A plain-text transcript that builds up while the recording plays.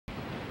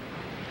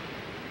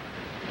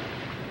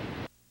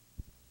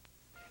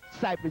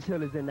Cypress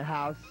Hill is in the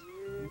house.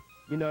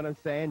 You know what I'm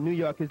saying? New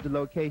York is the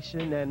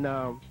location, and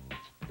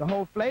the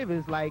whole flavor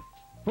is like,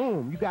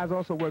 boom. You guys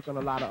also work on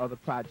a lot of other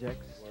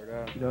projects. Word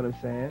up. You know what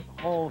I'm saying?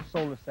 Whole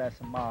Soul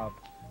Assassin mob.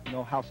 You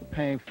know, House of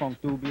Pain,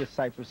 Funk Dubious,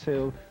 Cypress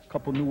Hill,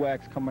 couple new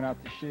acts coming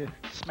out this year,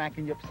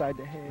 smacking you upside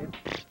the head.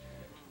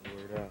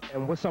 Word up.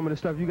 And what's some of the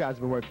stuff you guys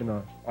been working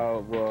on?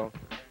 Oh, well,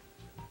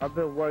 I've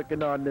been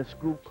working on this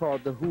group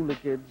called the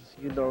Hooligans,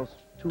 you know,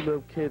 two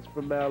little kids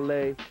from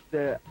L.A.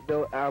 Their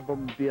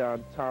album will be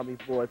on Tommy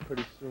Boy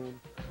pretty soon,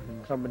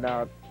 coming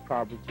out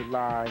probably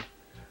July.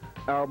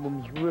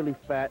 Album's really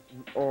fat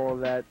and all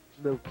that.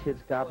 Little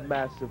kids got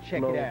massive Check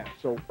flow. it out.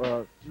 So,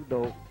 you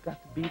know,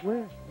 got to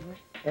beware.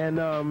 You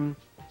know? And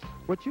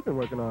what you been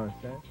working on,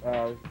 Sen?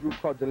 A group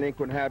called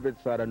Delinquent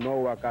Habits out of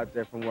Norwalk out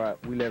there from where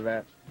we live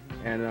at.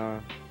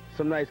 And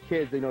some nice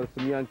kids, you know,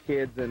 some young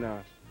kids, and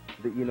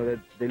you know,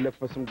 they look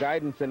for some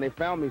guidance, and they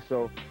found me,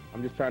 so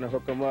I'm just trying to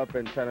hook them up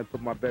and trying to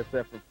put my best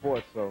effort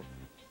forth, so.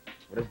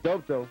 But it's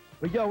dope, though.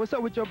 But yo, what's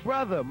up with your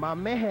brother, my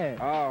man?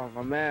 Oh,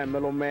 my man,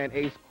 Mellow Man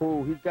Ace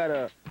Cool. He's got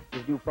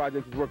this new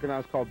project he's working on.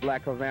 It's called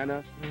Black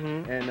Havana.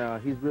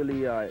 And he's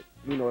really,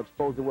 you know,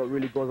 exposing what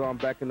really goes on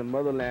back in the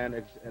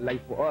motherland,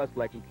 like for us,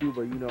 like in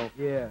Cuba, you know.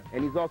 Yeah.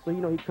 And he's also, you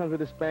know, he comes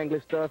with his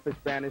Spanglish stuff, his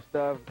Spanish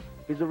stuff.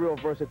 He's a real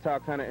versatile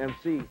kind of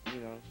MC, you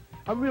know.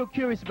 I'm real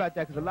curious about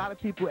that, because a lot of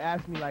people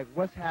ask me, like,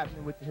 what's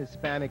happening with the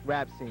Hispanic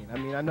rap scene? I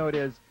mean, I know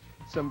there's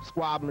some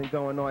squabbling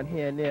going on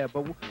here and there,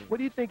 but what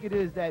do you think it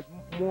is that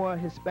more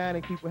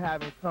Hispanic people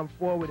haven't come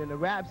forward in the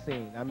rap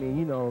scene? I mean,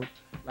 you know,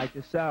 like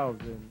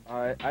yourselves. And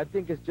I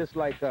think it's just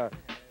like... They've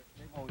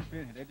always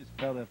been here. They just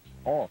fell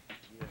off.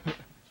 Yeah.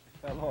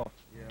 Fell off.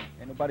 Yeah.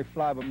 Ain't nobody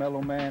fly but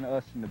Mellow Man,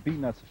 us, and the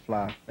Beatnuts are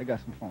fly. They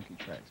got some funky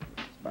tracks, but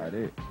that's about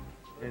it.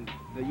 And,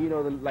 you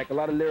know, like a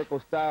lot of lyrical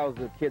styles,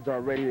 the kids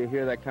are ready to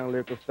hear that kind of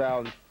lyrical style.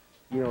 And,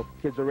 you know,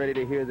 kids are ready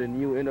to hear the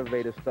new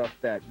innovative stuff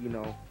that, you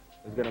know,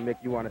 is going to make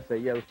you want to say,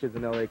 yeah, those kids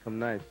in L.A. come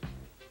nice.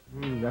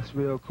 That's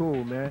real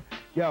cool, man.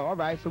 Yo, all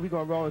right, so we're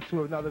going to roll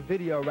into another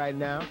video right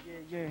now.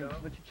 Yeah. You know?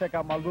 Let you check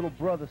out my little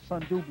brother,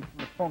 Son Doobie from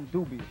the Funk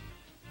Dubious.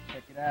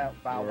 Check it out.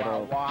 Bow, wow,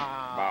 wow.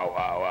 Bow,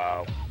 wow,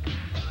 wow.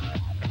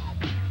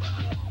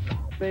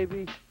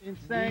 Baby,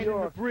 Insane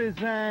in the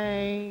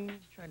Brizane.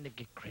 Trying to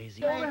get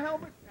crazy. Football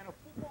helmet and a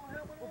football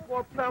helmet.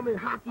 football helmet,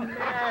 hockey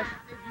mask.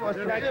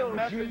 They're like the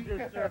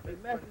messengers, sir.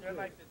 They're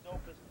like the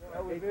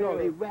dopest.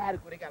 They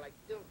radical. They got like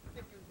still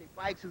stickers. Their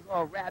bikes is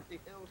all wrapped in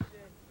ill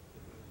shit.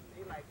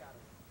 They like got,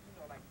 you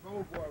know, like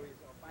road warriors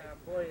on bikes.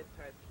 Flamboyant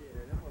type shit.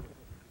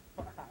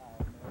 Wow,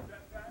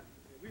 man.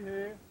 We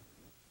here.